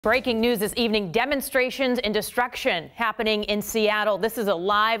Breaking news this evening, demonstrations and destruction happening in Seattle. This is a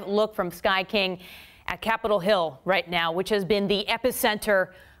live look from Sky King at Capitol Hill right now, which has been the epicenter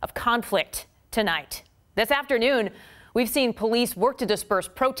of conflict tonight. This afternoon, we've seen police work to disperse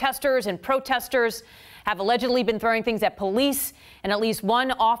protesters, and protesters have allegedly been throwing things at police, and at least one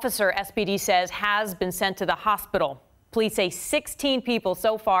officer, SPD says, has been sent to the hospital. Police say 16 people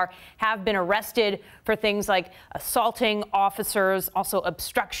so far have been arrested for things like assaulting officers, also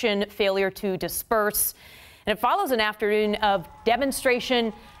obstruction, failure to disperse. And it follows an afternoon of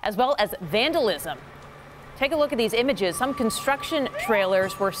demonstration as well as vandalism. Take a look at these images. Some construction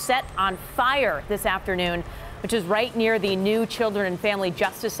trailers were set on fire this afternoon, which is right near the new Children and Family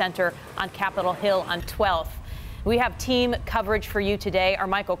Justice Center on Capitol Hill on 12th. We have team coverage for you today. Our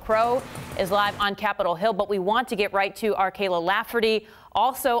Michael Crow is live on Capitol Hill, but we want to get right to our Kayla Lafferty,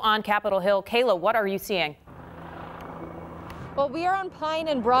 also on Capitol Hill. Kayla, what are you seeing? Well, we are on Pine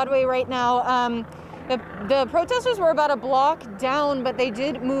and Broadway right now. The protesters were about a block down, but they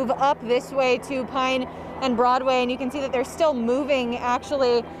did move up this way to Pine and Broadway, and you can see that they're still moving,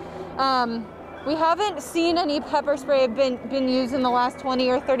 actually. We haven't seen any pepper spray been used in the last 20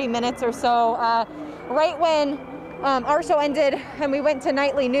 or 30 minutes or so. Right when our show ended and we went to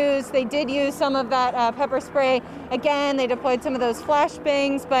nightly news, they did use some of that pepper spray again. They deployed some of those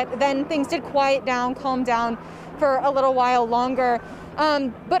flashbangs, but then things did quiet down, calm down for a little while longer.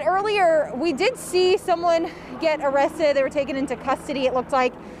 But earlier we did see someone get arrested. They were taken into custody, it looked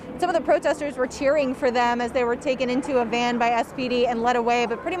like. Some of the protesters were cheering for them as they were taken into a van by SPD and led away.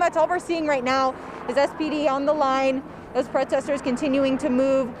 But pretty much all we're seeing right now is SPD on the line, those protesters continuing to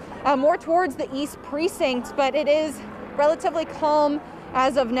move more towards the East Precinct, but it is relatively calm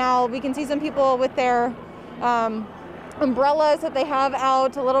as of now. We can see some people with their umbrellas that they have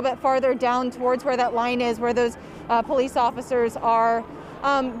out a little bit farther down towards where that line is, where those police officers are.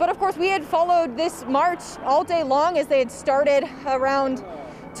 But of course, we had followed this march all day long as they had started around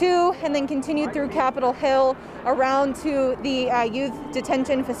 2 and then continued through Capitol Hill around to the youth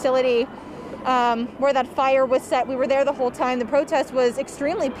detention facility where that fire was set. We were there the whole time. The protest was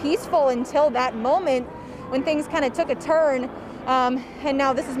extremely peaceful until that moment when things kind of took a turn. And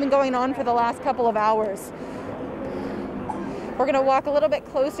now this has been going on for the last couple of hours. We're going to walk a little bit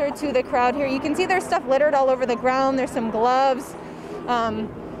closer to the crowd here. You can see there's stuff littered all over the ground. There's some gloves,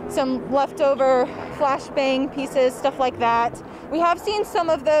 some leftover flashbang pieces, stuff like that. We have seen some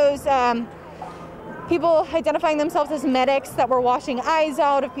of those people identifying themselves as medics that were washing eyes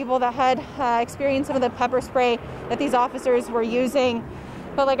out of people that had experienced some of the pepper spray that these officers were using.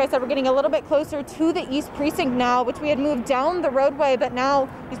 But like I said, we're getting a little bit closer to the East Precinct now, which we had moved down the roadway, but now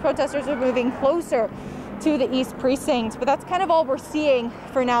these protesters are moving closer to the East Precinct. But that's kind of all we're seeing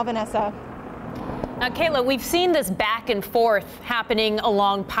for now, Vanessa. Now, Kayla, we've seen this back and forth happening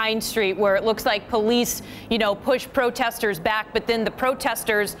along Pine Street where it looks like police, push protesters back, but then the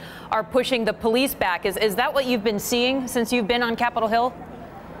protesters are pushing the police back. Is that what you've been seeing since you've been on Capitol Hill?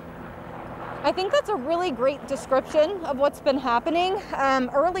 I think that's a really great description of what's been happening.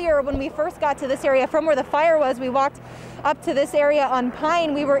 Earlier, when we first got to this area from where the fire was, we walked up to this area on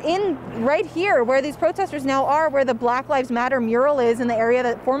Pine. We were in right here where these protesters now are, where the Black Lives Matter mural is in the area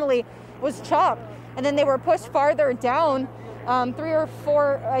that formerly was CHOP. And then they were pushed farther down, 3 or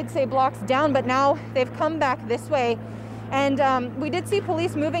 4, I'd say, blocks down, but now they've come back this way. And we did see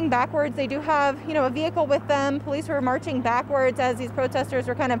police moving backwards. They do have, a vehicle with them. Police were marching backwards as these protesters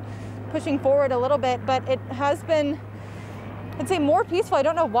were kind of pushing forward a little bit, but it has been, I'd say, more peaceful. I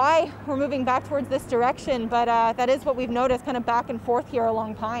don't know why we're moving back towards this direction, but that is what we've noticed, kind of back and forth here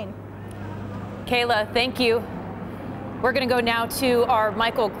along Pine. Kayla, thank you. We're going to go now to our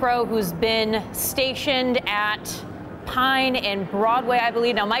Michael Crow, who's been stationed at Pine and Broadway, I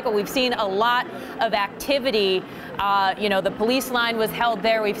believe. Now, Michael, we've seen a lot of activity. The police line was held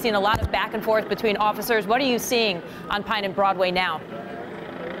there. We've seen a lot of back and forth between officers. What are you seeing on Pine and Broadway now?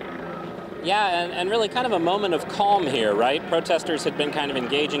 Yeah, and really kind of a moment of calm here, right? Protesters had been kind of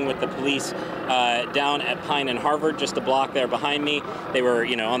engaging with the police down at Pine and Harvard, just a block there behind me. They were,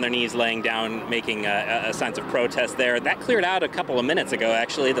 on their knees laying down, making a sense of protest there. That cleared out a couple of minutes ago,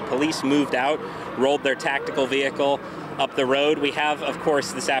 actually. The police moved out, rolled their tactical vehicle up the road. We have, of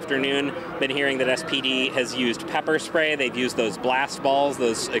course, this afternoon been hearing that SPD has used pepper spray. They've used those blast balls,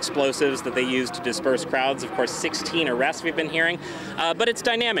 those explosives that they use to disperse crowds. Of course, 16 arrests we've been hearing. But it's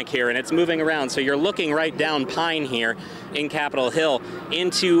dynamic here, and it's moving around. So you're looking right down Pine here in Capitol Hill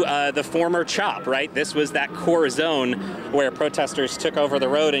into the former CHOP, right? This was that core zone where protesters took over the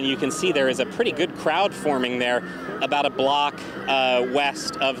road, and you can see there is a pretty good crowd forming there about a block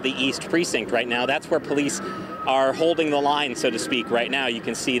west of the East Precinct right now. That's where police are holding the line, so to speak, right now. You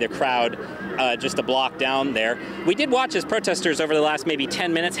can see the crowd just a block down there. We did watch as protesters over the last maybe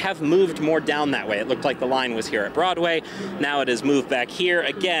 10 minutes have moved more down that way. It looked like the line was here at Broadway. Now it has moved back here.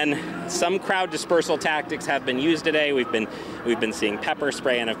 Again, some crowd dispersal tactics have been used today. We've been seeing pepper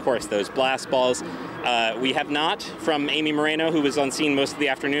spray and, of course, those blast balls. We have not, from Amy Moreno, who was on scene most of the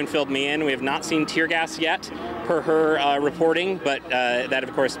afternoon, filled me in. We have not seen tear gas yet, per her reporting, but that,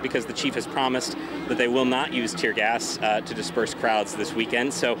 of course, because the chief has promised that they will not use tear gas to disperse crowds this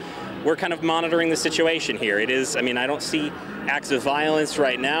weekend. So we're kind of monitoring the situation here. It is, I mean, I don't see acts of violence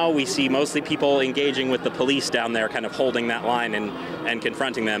right now. We see mostly people engaging with the police down there, kind of holding that line and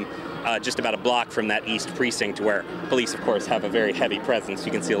confronting them. Just about a block from that east precinct, where police, of course, have a very heavy presence.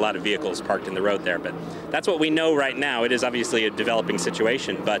 You can see a lot of vehicles parked in the road there, but that's what we know right now. It is obviously a developing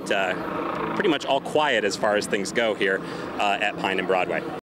situation, but pretty much all quiet as far as things go here at Pine and Broadway.